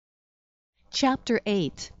Chapter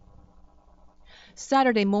 8.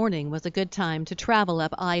 Saturday morning was a good time to travel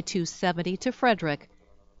up I-270 to Frederick.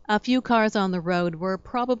 A few cars on the road were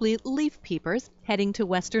probably leaf peepers heading to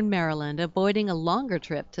western Maryland, avoiding a longer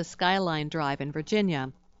trip to Skyline Drive in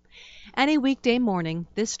Virginia. Any weekday morning,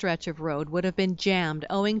 this stretch of road would have been jammed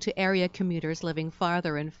owing to area commuters living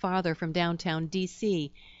farther and farther from downtown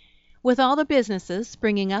D.C. With all the businesses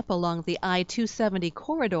springing up along the I-270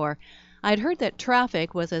 corridor, I'd heard that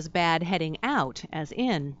traffic was as bad heading out as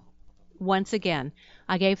in. Once again,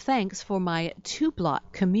 I gave thanks for my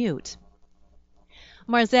 2-block commute.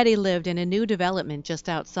 Marzetti lived in a new development just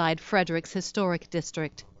outside Frederick's historic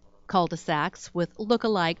district, cul-de-sacs with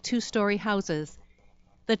look-alike 2-story houses.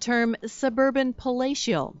 The term suburban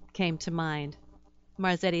palatial came to mind.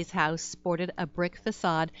 Marzetti's house sported a brick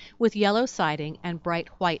facade with yellow siding and bright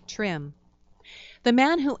white trim. The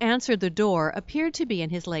man who answered the door appeared to be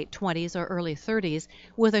in his late 20s or early 30s,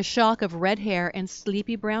 with a shock of red hair and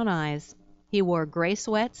sleepy brown eyes. He wore gray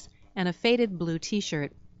sweats and a faded blue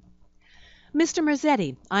T-shirt. "Mr.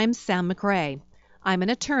 Marzetti, I'm Sam McRae. I'm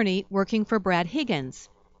an attorney working for Brad Higgins.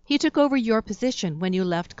 He took over your position when you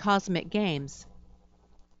left Kozmik Games."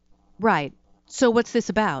 "Right. So what's this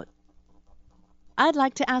about?" "I'd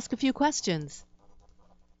like to ask a few questions."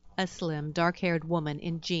 A slim, dark-haired woman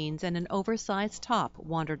in jeans and an oversized top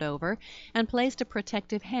wandered over and placed a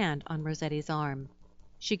protective hand on Marzetti's arm.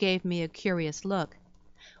 She gave me a curious look.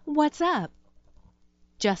 "What's up?"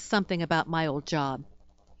 "Just something about my old job."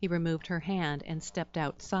 He removed her hand and stepped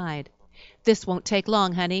outside. "This won't take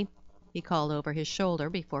long, honey," he called over his shoulder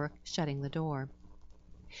before shutting the door.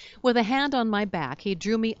 With a hand on my back, he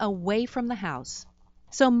drew me away from the house.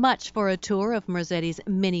 So much for a tour of Marzetti's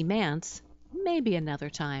mini-manse. Maybe another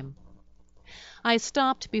time. I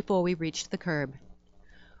stopped before we reached the curb.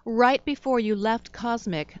 "Right before you left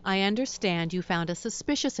Kozmik, I understand you found a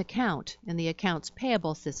suspicious account in the accounts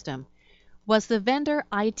payable system. Was the vendor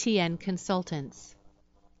ITN Consultants?"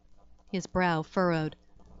 His brow furrowed.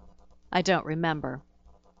 "I don't remember."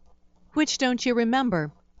 "Which don't you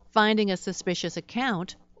remember? Finding a suspicious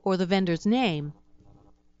account or the vendor's name?"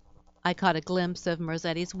 I caught a glimpse of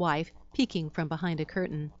Marzetti's wife peeking from behind a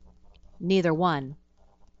curtain. "Neither one."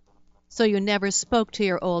 "So you never spoke to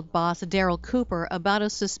your old boss, Darrell Cooper, about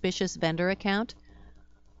a suspicious vendor account?"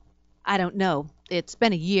 "I don't know. It's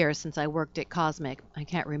been a year since I worked at Kozmik. I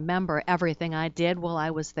can't remember everything I did while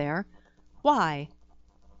I was there." "Why?"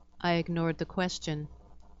 I ignored the question.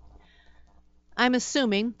 "I'm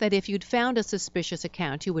assuming that if you'd found a suspicious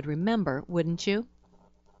account you would remember, wouldn't you?"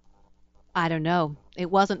 "I don't know.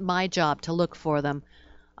 It wasn't my job to look for them.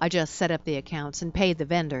 I just set up the accounts and paid the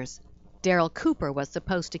vendors. Darrell Cooper was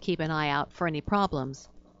supposed to keep an eye out for any problems."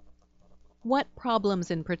 "What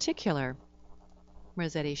problems in particular?"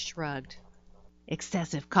 Marzetti shrugged.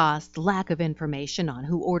 "Excessive cost, lack of information on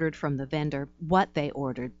who ordered from the vendor, what they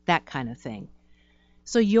ordered, that kind of thing."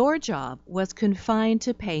 "So your job was confined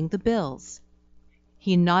to paying the bills?"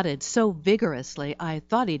 He nodded so vigorously I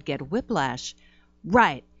thought he'd get whiplash.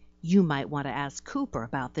 "Right. You might want to ask Cooper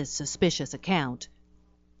about this suspicious account."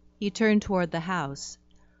 He turned toward the house.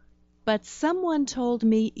 "But someone told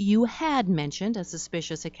me you had mentioned a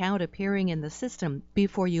suspicious account appearing in the system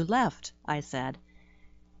before you left," I said.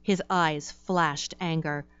 His eyes flashed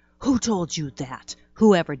anger. "Who told you that?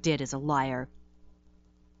 Whoever did is a liar."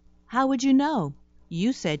 "How would you know?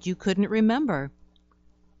 You said you couldn't remember."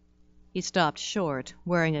 He stopped short,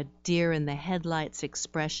 wearing a deer-in-the-headlights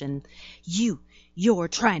expression. You're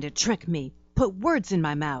trying to trick me, put words in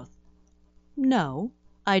my mouth." "No.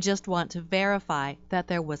 I just want to verify that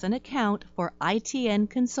there was an account for ITN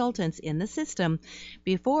Consultants in the system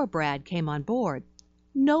before Brad came on board.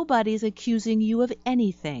 Nobody's accusing you of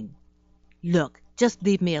anything." "Look, just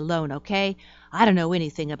leave me alone, okay? I don't know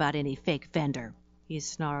anything about any fake vendor," he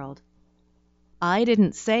snarled. "I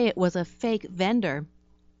didn't say it was a fake vendor."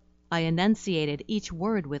 I enunciated each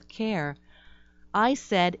word with care. "I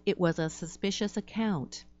said it was a suspicious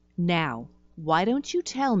account. Now, why don't you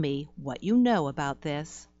tell me what you know about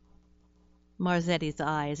this?" Marzetti's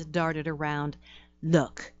eyes darted around.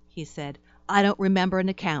 "Look," he said, "I don't remember an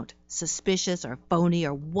account, suspicious or phony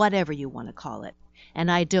or whatever you want to call it.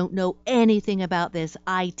 And I don't know anything about this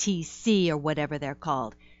ITC or whatever they're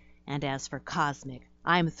called. And as for Kozmik,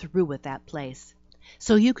 I'm through with that place.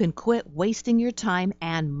 So you can quit wasting your time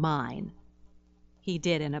and mine." He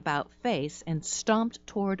did an about-face and stomped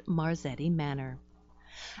toward Marzetti Manor.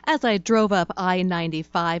 As I drove up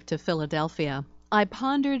I-95 to Philadelphia, I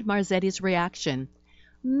pondered Marzetti's reaction.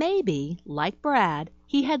 Maybe, like Brad,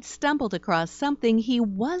 he had stumbled across something he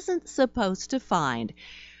wasn't supposed to find.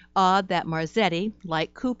 Odd that Marzetti,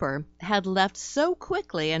 like Cooper, had left so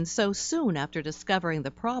quickly and so soon after discovering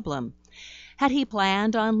the problem. Had he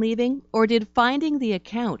planned on leaving, or did finding the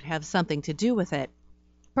account have something to do with it?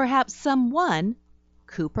 Perhaps someone,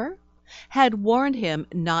 Cooper, had warned him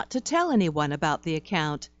not to tell anyone about the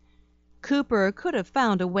account. Cooper could have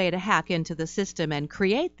found a way to hack into the system and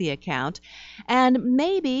create the account, and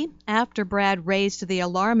maybe, after Brad raised the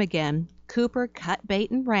alarm again, Cooper cut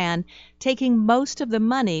bait and ran, taking most of the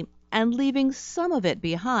money and leaving some of it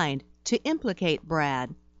behind to implicate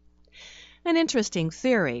Brad. An interesting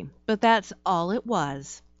theory, but that's all it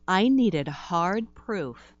was. I needed hard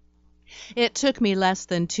proof. It took me less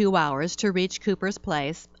than 2 hours to reach Cooper's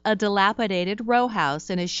place, a dilapidated row house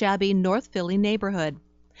in a shabby North Philly neighborhood.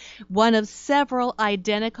 One of several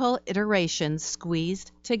identical iterations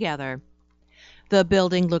squeezed together. The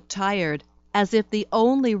building looked tired, as if the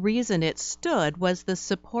only reason it stood was the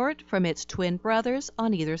support from its twin brothers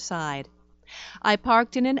on either side. I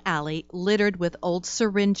parked in an alley littered with old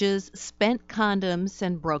syringes, spent condoms,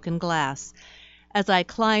 and broken glass. As I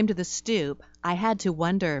climbed the stoop, I had to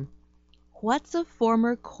wonder, what's a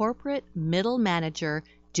former corporate middle manager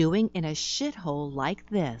doing in a shithole like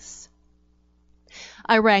this?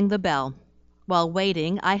 I rang the bell. While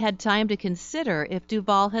waiting, I had time to consider if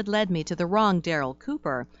Duval had led me to the wrong Darrell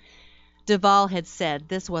Cooper. Duval had said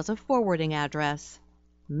this was a forwarding address.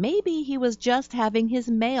 Maybe he was just having his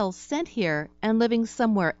mail sent here and living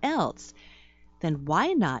somewhere else. Then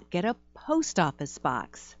why not get a post office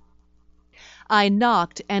box? I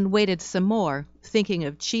knocked and waited some more, thinking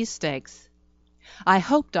of cheesesteaks. I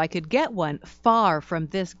hoped I could get one far from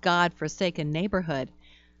this God-forsaken neighborhood.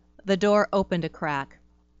 The door opened a crack.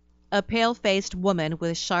 A pale-faced woman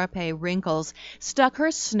with shar-pei wrinkles stuck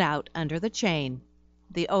her snout under the chain.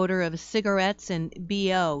 The odor of cigarettes and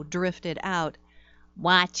B.O. drifted out.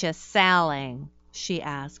 "What you selling?" she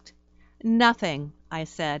asked. "Nothing," I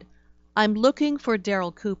said. "I'm looking for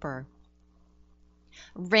Darrell Cooper."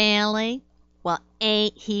 "Really? Well,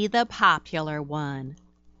 ain't he the popular one?"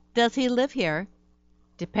 "Does he live here?"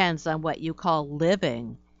 "Depends on what you call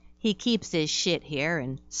living. He keeps his shit here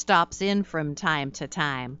and stops in from time to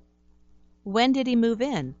time." "When did he move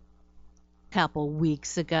in?" "Couple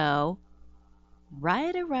weeks ago."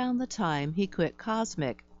 Right around the time he quit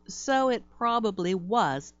Kozmik, so it probably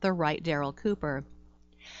was the right Darrell Cooper.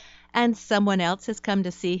 "And someone else has come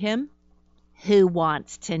to see him?" "Who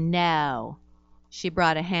wants to know?" She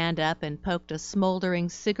brought a hand up and poked a smoldering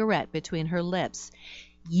cigarette between her lips.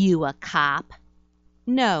 "You a cop?"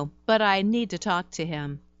 "No, but I need to talk to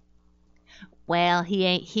him." "Well, he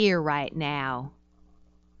ain't here right now."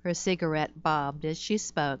 Her cigarette bobbed as she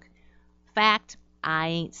spoke. "Fact, I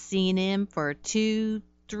ain't seen him for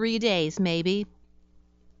 2-3 days, maybe."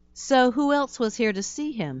 "So who else was here to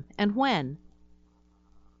see him, and when?"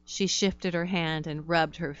 She shifted her hand and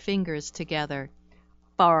rubbed her fingers together.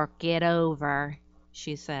 "Fork it over,"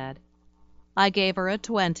 she said. I gave her a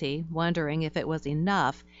 20, wondering if it was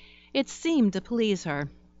enough. It seemed to please her.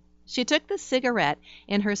 She took the cigarette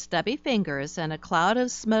in her stubby fingers, and a cloud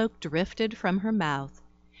of smoke drifted from her mouth.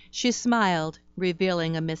 She smiled,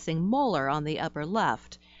 revealing a missing molar on the upper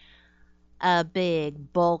left. "A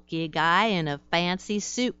big, bulky guy in a fancy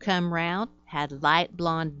suit come round, had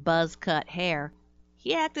light-blond buzz-cut hair.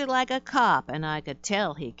 He acted like a cop, and I could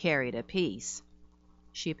tell he carried a piece."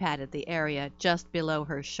 She patted the area just below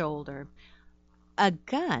her shoulder. "A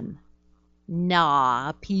gun?" "Naw,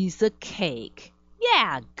 a piece of cake.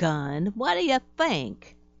 Yeah, a gun. What do you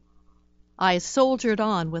think?" I soldiered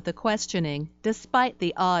on with the questioning, despite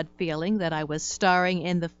the odd feeling that I was starring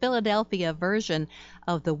in the Philadelphia version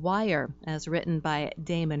of The Wire, as written by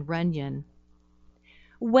Damon Runyon.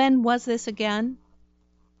 "When was this again?"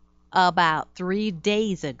 "About 3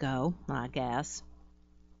 days ago, I guess."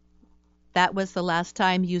 "That was the last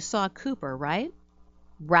time you saw Cooper, right?"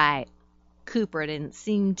 "Right. Cooper didn't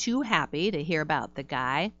seem too happy to hear about the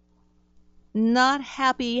guy." "Not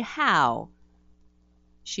happy how?"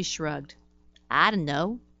 She shrugged. "I don't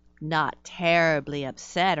know. Not terribly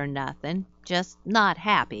upset or nothing. Just not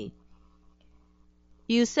happy."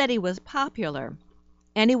 "You said he was popular.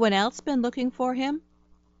 Anyone else been looking for him?"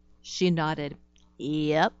 She nodded.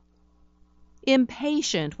 "Yep."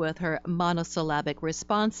 Impatient with her monosyllabic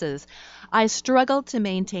responses, I struggled to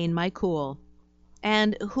maintain my cool.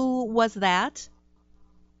 "And who was that?"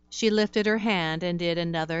 She lifted her hand and did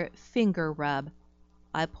another finger rub.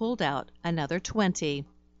 I pulled out another 20.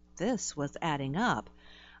 This was adding up.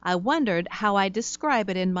 I wondered how I'd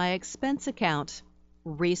describe it in my expense account.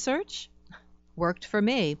 Research? Worked for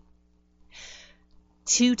me.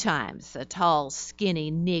 2 times a tall,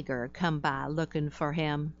 skinny nigger come by looking for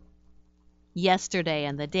him." Yesterday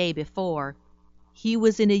and the day before. He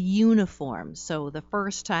was in a uniform, so the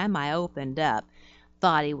first time I opened up,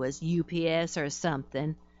 thought he was UPS or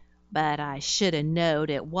something, but I should 'a' knowed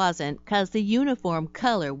it wasn't 'cause the uniform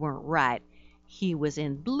color weren't right. He was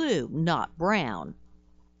in blue, not brown.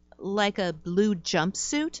 Like a blue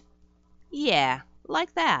jumpsuit? Yeah,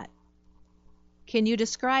 like that. Can you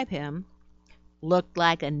describe him? Looked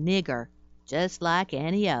like a nigger, just like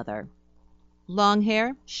any other. Long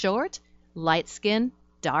hair, short, light skin,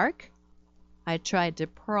 dark? I tried to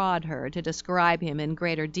prod her to describe him in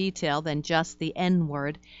greater detail than just the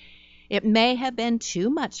N-word. It may have been too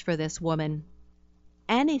much for this woman.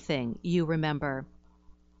 Anything you remember.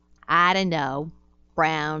 I don't know.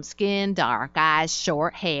 Brown skin, dark eyes,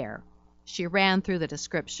 short hair. She ran through the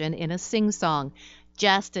description in a sing-song.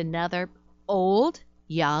 Just another old,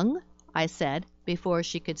 young, I said, before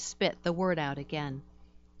she could spit the word out again.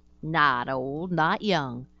 Not old, not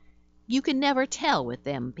young. You can never tell with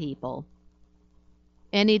them people.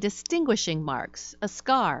 Any distinguishing marks, a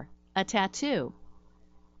scar, a tattoo?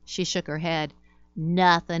 She shook her head.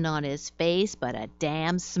 Nothing on his face but a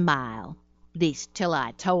damn smile. Least till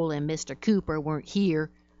I told him Mr. Cooper weren't here.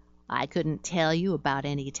 I couldn't tell you about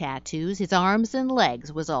any tattoos. His arms and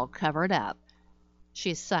legs was all covered up.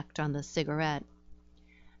 She sucked on the cigarette.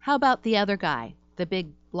 How about the other guy, the big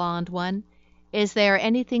blonde one? Is there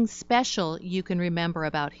anything special you can remember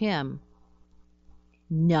about him?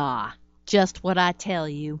 Nah, just what I tell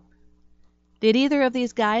you. Did either of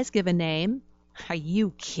these guys give a name? Are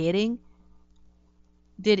you kidding?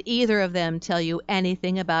 Did either of them tell you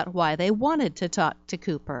anything about why they wanted to talk to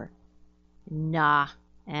Cooper? Nah,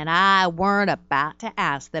 and I weren't about to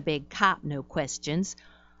ask the big cop no questions.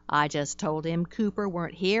 I just told him Cooper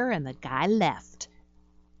weren't here and the guy left.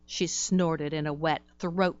 She snorted in a wet,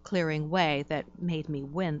 throat-clearing way that made me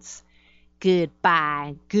wince.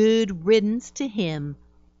 Goodbye, good riddance to him.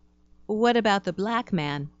 What about the black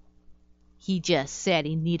man? He just said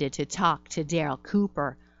he needed to talk to Darrell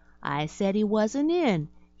Cooper. I said he wasn't in.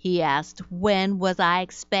 He asked when was I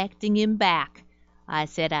expecting him back. I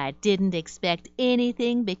said I didn't expect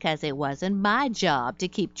anything because it wasn't my job to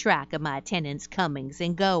keep track of my tenants' comings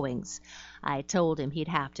and goings. I told him he'd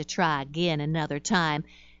have to try again another time,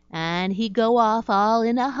 and he'd go off all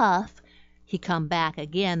in a huff. He come back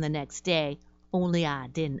again the next day, only I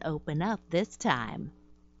didn't open up this time.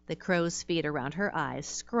 The crow's feet around her eyes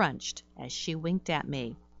scrunched as she winked at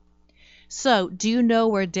me. So, do you know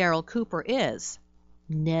where Darrell Cooper is?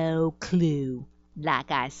 No clue. Like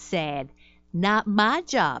I said, not my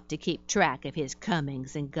job to keep track of his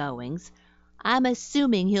comings and goings. I'm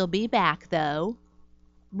assuming he'll be back, though.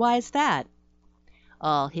 Why's that?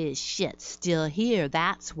 All his shit's still here,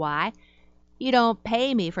 that's why. You don't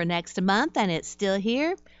pay me for next month and it's still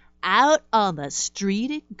here. Out on the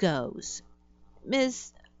street it goes.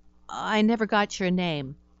 Miss, I never got your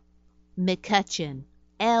name. McCutcheon.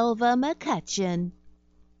 Elva McCutcheon.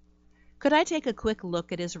 Could I take a quick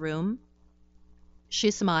look at his room?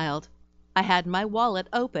 She smiled. I had my wallet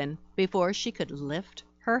open before she could lift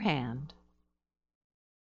her hand.